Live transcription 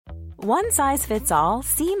One size fits all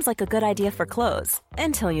seems like a good idea for clothes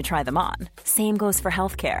until you try them on. Same goes for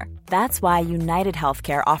healthcare. That's why United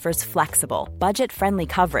Healthcare offers flexible, budget-friendly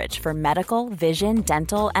coverage for medical, vision,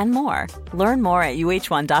 dental, and more. Learn more at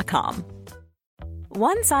uh1.com.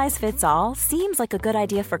 One size fits all seems like a good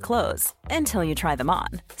idea for clothes until you try them on.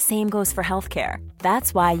 Same goes for healthcare.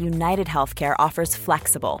 That's why United Healthcare offers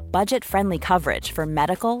flexible, budget-friendly coverage for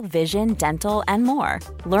medical, vision, dental, and more.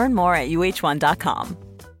 Learn more at uh1.com.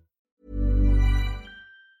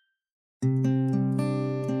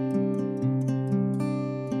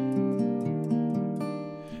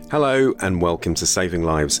 Hello and welcome to Saving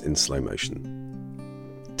Lives in Slow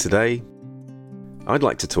Motion. Today, I'd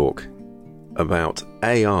like to talk about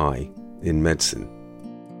AI in medicine.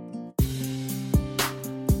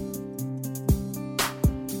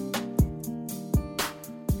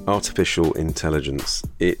 Artificial intelligence,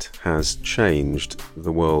 it has changed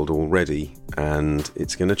the world already, and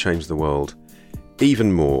it's going to change the world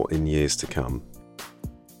even more in years to come.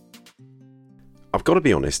 I've got to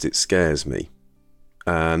be honest, it scares me.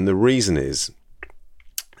 And the reason is,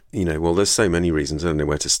 there's so many reasons, I don't know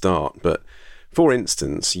where to start, but for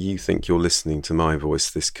instance, you think you're listening to my voice,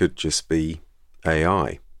 this could just be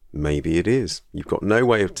AI. Maybe it is. You've got no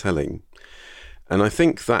way of telling. And I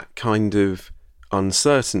think that kind of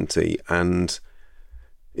uncertainty and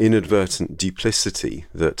inadvertent duplicity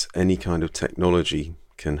that any kind of technology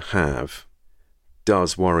can have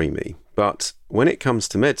does worry me. But when it comes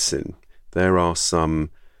to medicine, there are some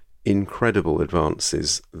incredible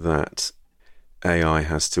advances that AI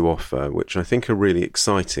has to offer, which I think are really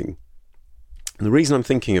exciting. And the reason I'm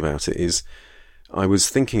thinking about it is I was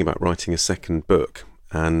thinking about writing a second book,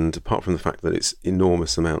 and apart from the fact that it's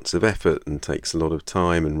enormous amounts of effort and takes a lot of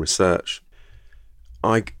time and research,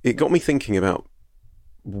 it got me thinking about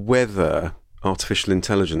whether artificial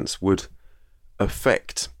intelligence would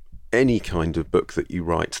affect any kind of book that you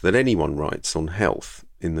write, that anyone writes on health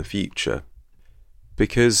in the future.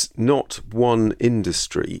 Because not one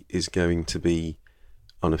industry is going to be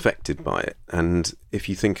unaffected by it. And if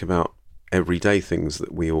you think about everyday things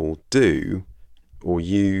that we all do or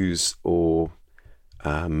use or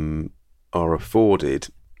are afforded,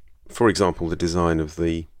 for example, the design of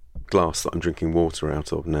the glass that I'm drinking water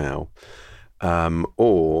out of now,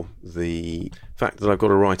 or the fact that I've got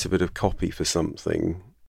to write a bit of copy for something,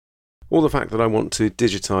 or the fact that I want to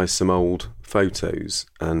digitise some old photos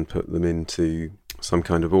and put them into some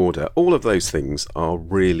kind of order. All of those things are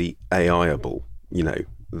really AI-able,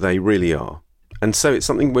 they really are. And so it's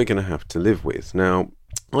something we're going to have to live with. Now,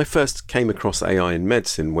 I first came across AI in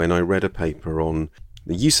medicine when I read a paper on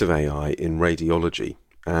the use of AI in radiology.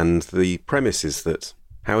 And the premise is that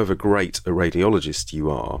however great a radiologist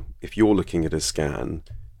you are, if you're looking at a scan,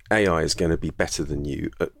 AI is going to be better than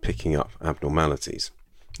you at picking up abnormalities.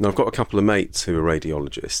 Now, I've got a couple of mates who are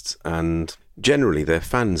radiologists, and generally they're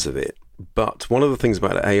fans of it. But one of the things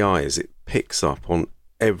about AI is it picks up on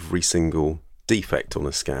every single defect on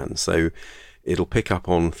a scan. So it'll pick up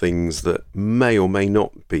on things that may or may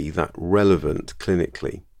not be that relevant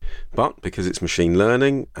clinically. But because it's machine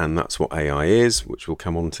learning, and that's what AI is, which we'll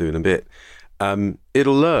come on to in a bit,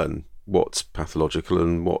 it'll learn what's pathological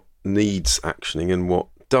and what needs actioning and what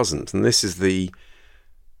doesn't. And this is the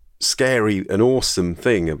scary and awesome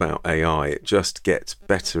thing about AI. It just gets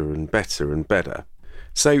better and better and better.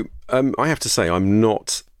 So I have to say, I'm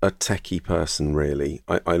not a techie person, really.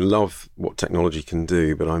 I love what technology can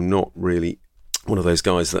do, but I'm not really one of those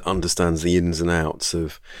guys that understands the ins and outs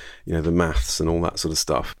of, the maths and all that sort of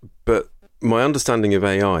stuff. But my understanding of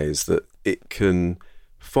AI is that it can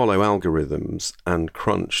follow algorithms and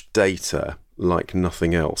crunch data like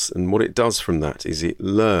nothing else. And what it does from that is it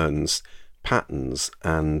learns patterns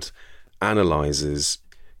and analyzes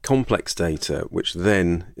complex data, which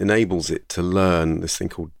then enables it to learn this thing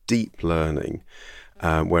called deep learning,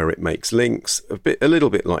 where it makes links a little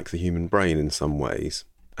bit like the human brain in some ways.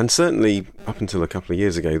 And certainly up until a couple of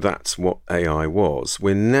years ago, that's what AI was.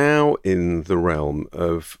 We're now in the realm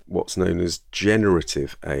of what's known as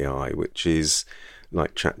generative AI, which is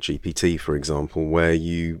like ChatGPT, for example, where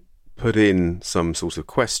you put in some sort of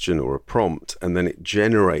question or a prompt and then it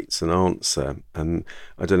generates an answer. And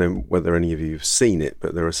I don't know whether any of you have seen it,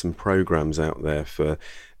 but there are some programs out there for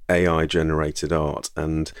AI generated art,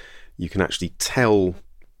 and you can actually tell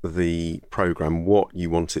the program what you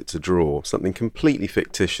want it to draw, something completely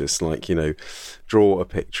fictitious, like, draw a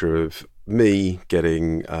picture of me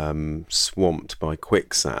getting swamped by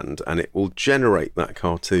quicksand, and it will generate that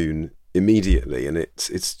cartoon immediately, and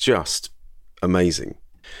it's just amazing.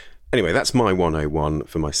 Anyway, that's my 101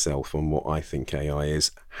 for myself on what I think AI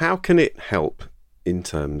is. How can it help in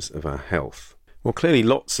terms of our health? Well, clearly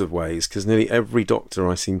lots of ways, because nearly every doctor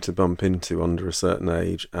I seem to bump into under a certain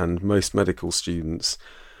age, and most medical students,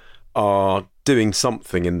 are doing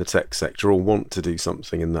something in the tech sector or want to do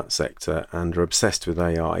something in that sector and are obsessed with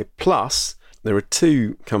AI. Plus, there are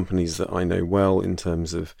two companies that I know well in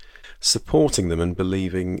terms of supporting them and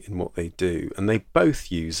believing in what they do, and they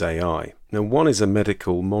both use AI. Now, one is a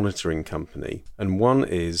medical monitoring company, and one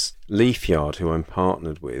is Leafyard, who I'm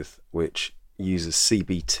partnered with, which uses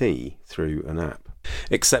CBT through an app.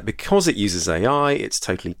 Except because it uses AI, it's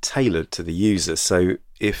totally tailored to the user. So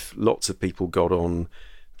if lots of people got on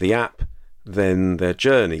the app, then their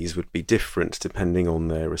journeys would be different depending on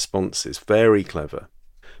their responses. Very clever.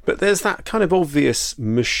 But there's that kind of obvious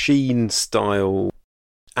machine-style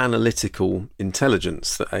analytical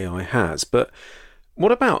intelligence that AI has. But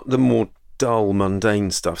what about the more dull,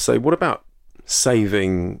 mundane stuff? So what about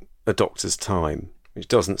saving a doctor's time, which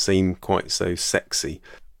doesn't seem quite so sexy?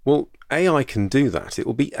 Well, AI can do that. It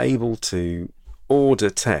will be able to order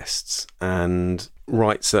tests and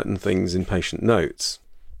write certain things in patient notes.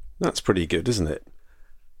 That's pretty good, isn't it?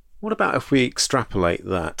 What about if we extrapolate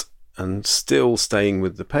that and still staying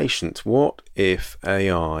with the patient? What if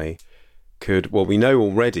AI could, well, we know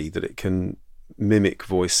already that it can mimic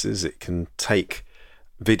voices, it can take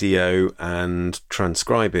video and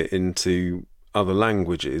transcribe it into other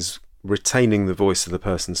languages, retaining the voice of the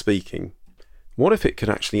person speaking. What if it could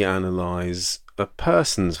actually analyse a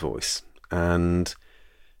person's voice and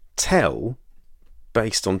tell,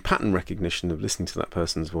 based on pattern recognition of listening to that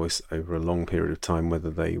person's voice over a long period of time, whether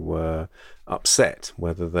they were upset,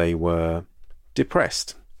 whether they were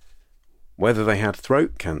depressed, whether they had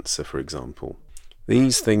throat cancer, for example?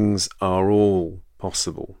 These things are all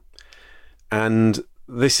possible. And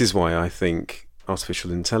this is why I think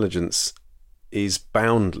artificial intelligence is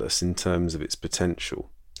boundless in terms of its potential.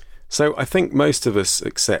 So I think most of us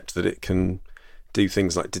accept that it can do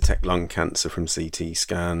things like detect lung cancer from CT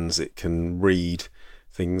scans. It can read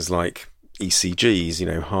things like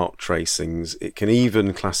ECGs, heart tracings. It can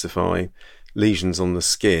even classify lesions on the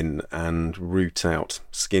skin and root out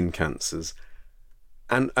skin cancers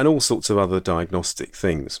and all sorts of other diagnostic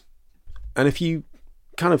things. And if you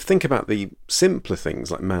kind of think about the simpler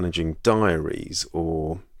things like managing diaries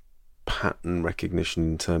or pattern recognition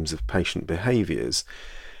in terms of patient behaviours,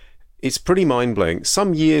 it's pretty mind-blowing.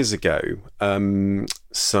 Some years ago,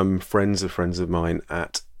 some friends of mine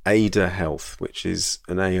at Ada Health, which is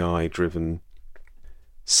an AI-driven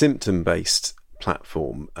symptom-based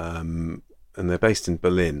platform, and they're based in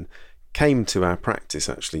Berlin, came to our practice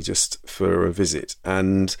actually just for a visit.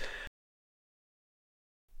 And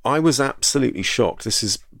I was absolutely shocked.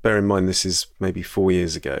 Bear in mind, this is maybe 4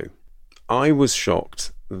 years ago. I was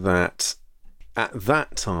shocked that at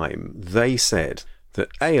that time they said that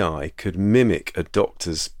AI could mimic a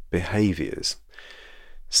doctor's behaviours.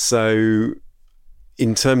 So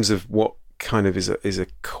in terms of what kind of is a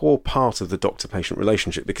core part of the doctor-patient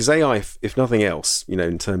relationship, because AI, if nothing else,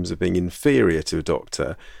 in terms of being inferior to a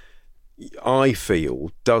doctor, I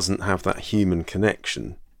feel doesn't have that human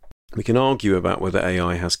connection. We can argue about whether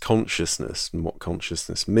AI has consciousness and what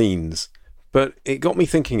consciousness means, but it got me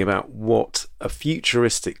thinking about what a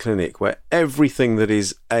futuristic clinic where everything that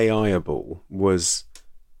is AI-able was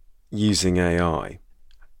using AI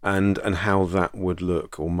and how that would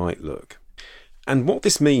look or might look. And what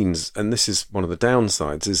this means, and this is one of the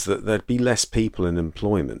downsides, is that there'd be less people in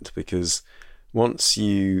employment, because once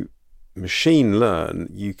you machine learn,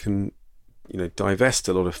 you can divest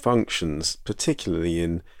a lot of functions, particularly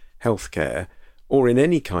in healthcare or in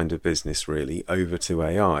any kind of business really, over to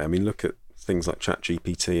AI. I mean, look at things like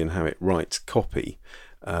ChatGPT and how it writes copy.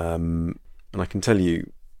 And I can tell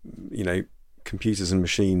you, computers and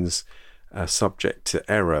machines are subject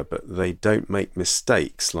to error, but they don't make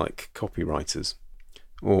mistakes like copywriters.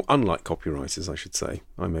 Or unlike copywriters, I should say.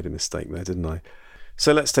 I made a mistake there, didn't I?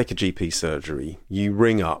 So let's take a GP surgery. You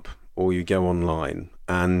ring up or you go online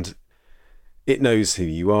and it knows who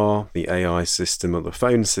you are. The AI system or the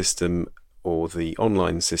phone system or the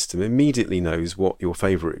online system immediately knows what your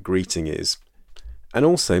favourite greeting is, and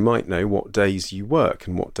also might know what days you work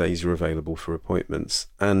and what days you're available for appointments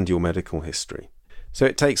and your medical history. So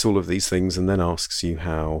it takes all of these things and then asks you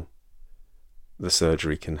how the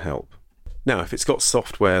surgery can help. Now, if it's got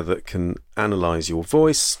software that can analyse your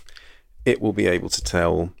voice, it will be able to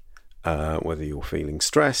tell whether you're feeling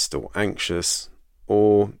stressed or anxious,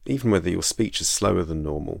 or even whether your speech is slower than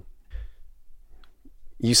normal.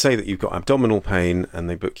 You say that you've got abdominal pain and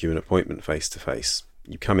they book you an appointment face-to-face.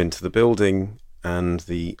 You come into the building and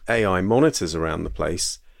the AI monitors around the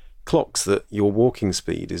place, clocks that your walking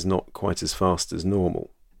speed is not quite as fast as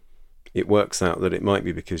normal. it works out that it might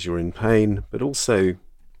be because you're in pain, but also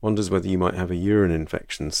wonders whether you might have a urine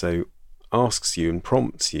infection. So asks you and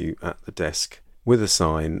prompts you at the desk with a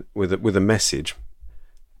sign, with a message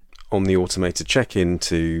on the automated check-in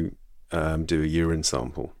to do a urine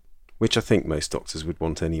sample, which I think most doctors would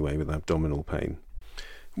want anyway with abdominal pain.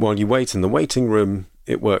 While you wait in the waiting room,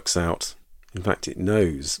 it works out. In fact, it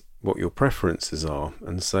knows what your preferences are.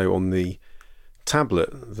 And so on the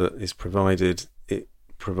tablet that is provided, it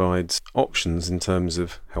provides options in terms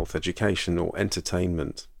of health education or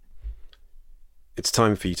entertainment. It's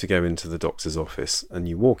time for you to go into the doctor's office, and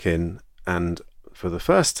you walk in, and for the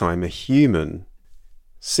first time, a human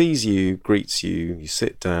sees you, greets you, you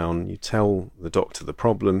sit down, you tell the doctor the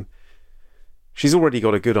problem. She's already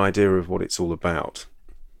got a good idea of what it's all about.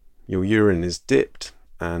 Your urine is dipped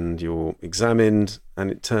and you're examined,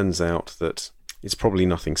 and it turns out that it's probably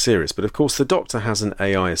nothing serious. But of course, the doctor has an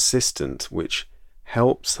AI assistant which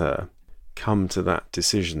helps her come to that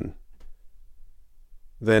decision.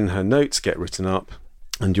 Then her notes get written up,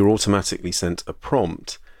 and you're automatically sent a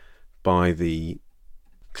prompt by the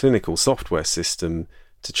clinical software system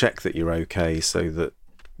to check that you're okay, so that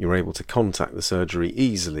you're able to contact the surgery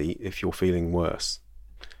easily if you're feeling worse.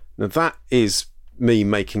 Now that is me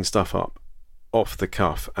making stuff up off the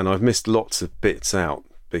cuff, and I've missed lots of bits out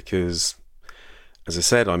because, as I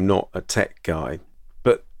said, I'm not a tech guy.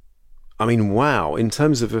 But I mean, wow, in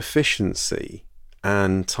terms of efficiency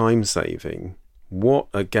and time saving, what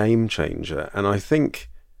a game changer. And I think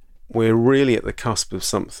we're really at the cusp of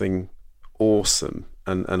something awesome,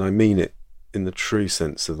 and I mean it in the true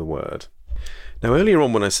sense of the word. Now, earlier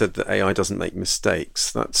on when I said that AI doesn't make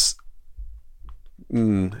mistakes, that's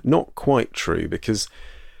not quite true, because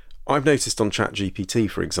I've noticed on ChatGPT,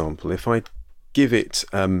 for example, if I give it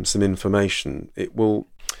some information, it will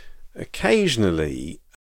occasionally,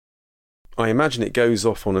 I imagine it goes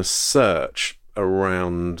off on a search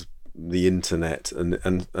around the internet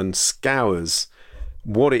and scours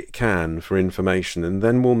what it can for information, and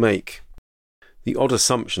then will make the odd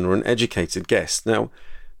assumption or an educated guess. Now,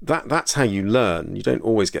 that's how you learn. You don't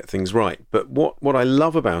always get things right. But what I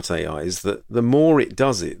love about AI is that the more it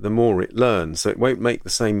does it, the more it learns. So it won't make the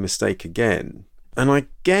same mistake again. And I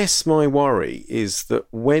guess my worry is that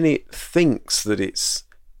when it thinks that it's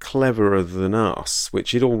cleverer than us,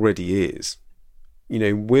 which it already is,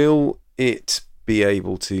 will it be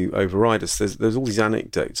able to override us? There's all these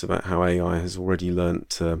anecdotes about how AI has already learnt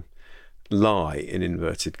to lie, in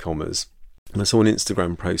inverted commas. And I saw an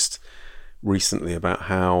Instagram post recently about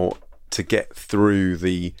how to get through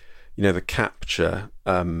the capture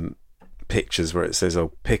pictures where it says,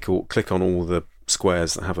 click on all the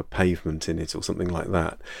squares that have a pavement in it or something like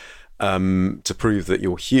that, to prove that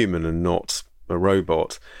you're human and not a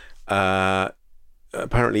robot.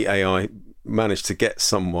 Apparently AI managed to get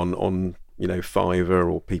someone on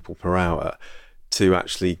Fiverr or People Per Hour to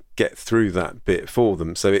actually get through that bit for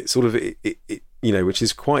them. So it's sort of which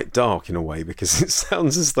is quite dark in a way, because it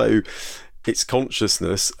sounds as though its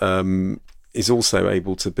consciousness is also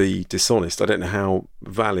able to be dishonest. I don't know how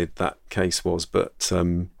valid that case was, but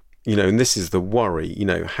and this is the worry.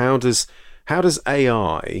 How does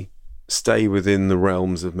AI stay within the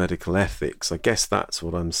realms of medical ethics? I guess that's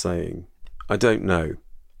what I'm saying. I don't know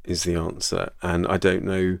is the answer, and I don't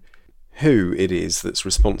know who it is that's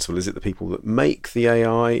responsible. Is it the people that make the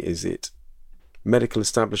AI? Is it medical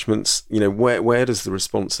establishments? Where does the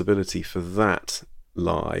responsibility for that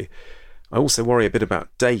lie? I also worry a bit about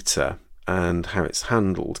data and how it's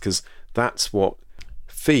handled, because that's what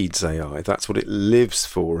feeds AI. That's what it lives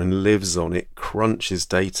for and lives on. It crunches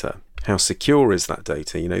data. How secure is that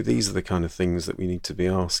data? These are the kind of things that we need to be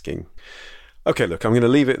asking. Okay, look, I'm going to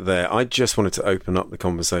leave it there. I just wanted to open up the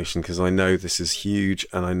conversation because I know this is huge,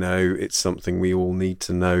 and I know it's something we all need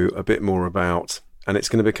to know a bit more about, and it's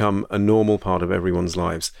going to become a normal part of everyone's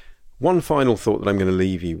lives. One final thought that I'm going to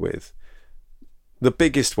leave you with. The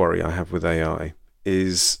biggest worry I have with AI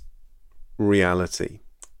is reality,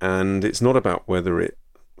 and it's not about whether it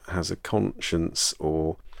has a conscience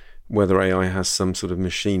or whether AI has some sort of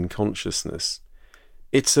machine consciousness.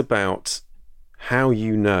 It's about how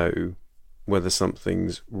you know whether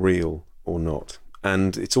something's real or not.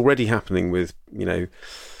 And it's already happening with,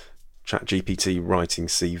 ChatGPT writing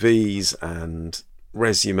CVs and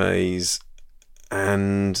resumes.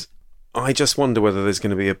 And I just wonder whether there's going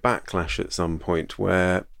to be a backlash at some point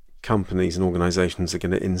where companies and organizations are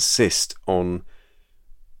going to insist on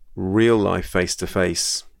real life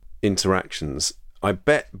face-to-face interactions. I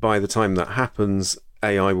bet by the time that happens,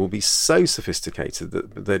 AI will be so sophisticated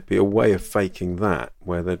that there'd be a way of faking that,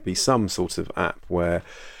 where there'd be some sort of app where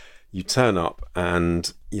you turn up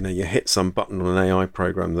and, you hit some button on an AI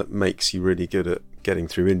program that makes you really good at getting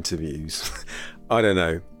through interviews. I don't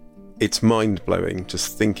know. It's mind-blowing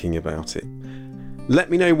just thinking about it. Let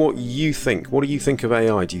me know what you think. What do you think of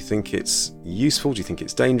AI? Do you think it's useful? Do you think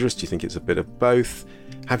it's dangerous? Do you think it's a bit of both?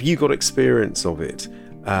 Have you got experience of it?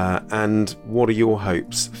 And what are your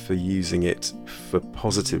hopes for using it for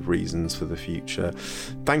positive reasons for the future?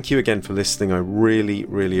 Thank you again for listening. I really,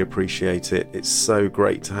 really appreciate it. It's so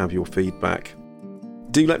great to have your feedback.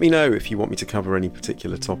 Do let me know if you want me to cover any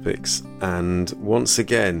particular topics. And once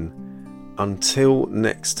again, until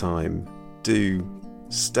next time, do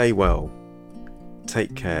stay well,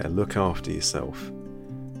 take care, look after yourself.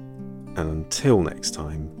 And until next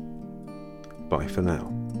time, bye for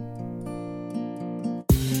now.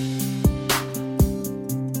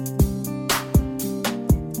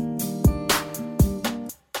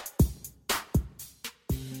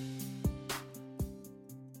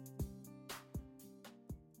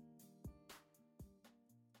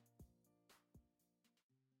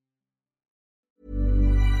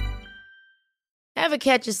 Ever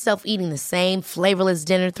catch yourself eating the same flavorless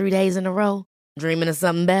dinner 3 days in a row? Dreaming of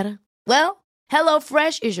something better? Well,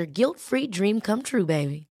 HelloFresh is your guilt-free dream come true,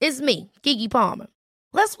 baby. It's me, Keke Palmer.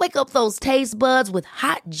 Let's wake up those taste buds with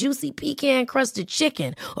hot, juicy pecan-crusted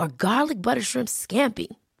chicken or garlic butter shrimp scampi.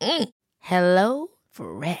 Hello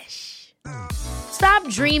Fresh. Stop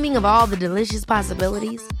dreaming of all the delicious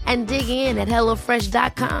possibilities and dig in at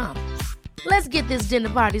HelloFresh.com. Let's get this dinner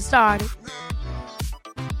party started.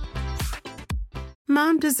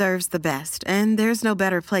 Mom deserves the best, and there's no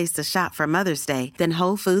better place to shop for Mother's Day than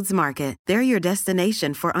Whole Foods Market. They're your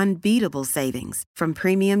destination for unbeatable savings, from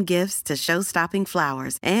premium gifts to show-stopping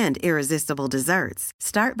flowers and irresistible desserts.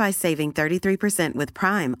 Start by saving 33% with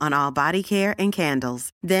Prime on all body care and candles.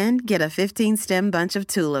 Then get a 15-stem bunch of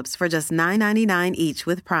tulips for just $9.99 each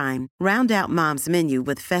with Prime. Round out Mom's menu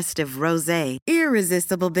with festive rosé,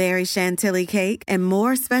 irresistible berry chantilly cake, and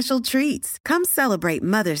more special treats. Come celebrate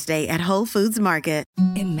Mother's Day at Whole Foods Market.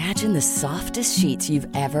 Imagine the softest sheets you've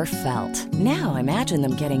ever felt. Now imagine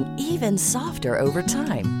them getting even softer over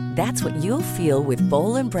time. That's what you'll feel with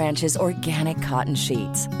Boll & Branch's organic cotton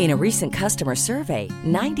sheets. In a recent customer survey,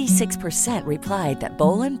 96% replied that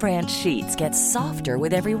Boll & Branch sheets get softer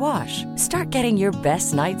with every wash. Start getting your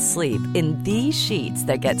best night's sleep in these sheets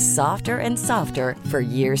that get softer and softer for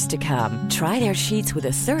years to come. Try their sheets with a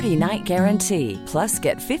 30-night guarantee. Plus,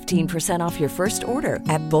 get 15% off your first order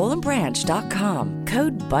at bollandbranch.com.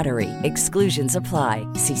 Code BUTTERY. Exclusions apply.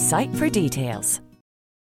 See site for details.